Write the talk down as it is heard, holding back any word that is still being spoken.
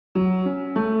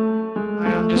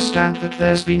understand that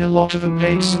there's been a lot of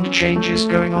updates and changes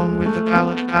going on with the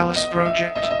Pallet Palace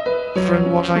project. From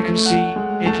what I can see,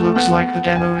 it looks like the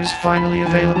demo is finally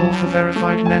available for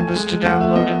verified members to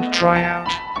download and try out,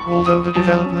 although the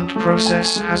development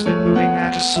process has been moving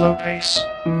at a slow pace.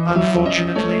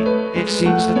 Unfortunately, it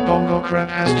seems that Bongo Crab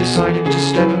has decided to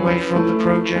step away from the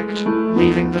project,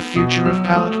 leaving the future of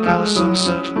Pallet Palace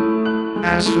uncertain.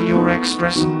 As for your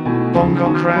expression,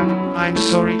 Bongo Crab, I'm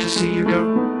sorry to see you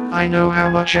go. I know how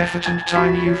much effort and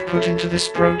time you've put into this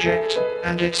project,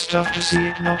 and it's tough to see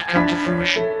it not come to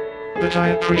fruition. But I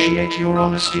appreciate your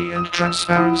honesty and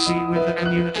transparency with the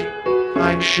community.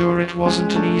 I'm sure it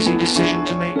wasn't an easy decision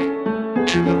to make.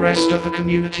 To the rest of the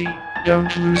community,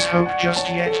 don't lose hope just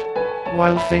yet.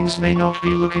 While things may not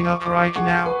be looking up right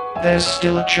now, there's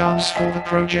still a chance for the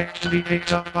project to be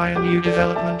picked up by a new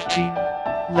development team.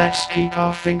 Let's keep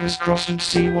our fingers crossed and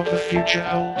see what the future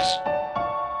holds.